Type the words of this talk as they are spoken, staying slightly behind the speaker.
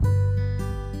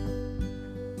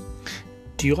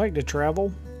Do you like to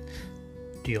travel?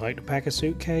 Do you like to pack a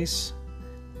suitcase?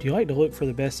 Do you like to look for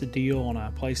the best deal on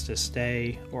a place to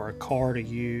stay, or a car to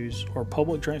use, or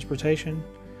public transportation?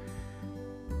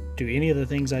 Do any of the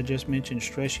things I just mentioned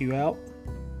stress you out?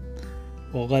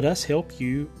 Well, let us help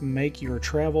you make your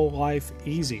travel life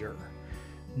easier.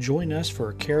 Join us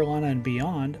for Carolina and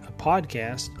Beyond, a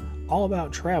podcast all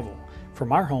about travel,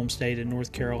 from our home state in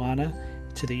North Carolina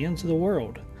to the ends of the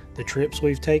world. The trips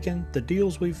we've taken, the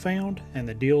deals we've found, and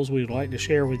the deals we'd like to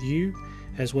share with you,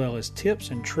 as well as tips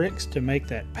and tricks to make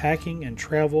that packing and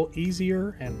travel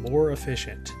easier and more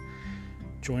efficient.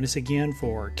 Join us again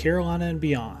for Carolina and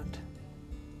Beyond.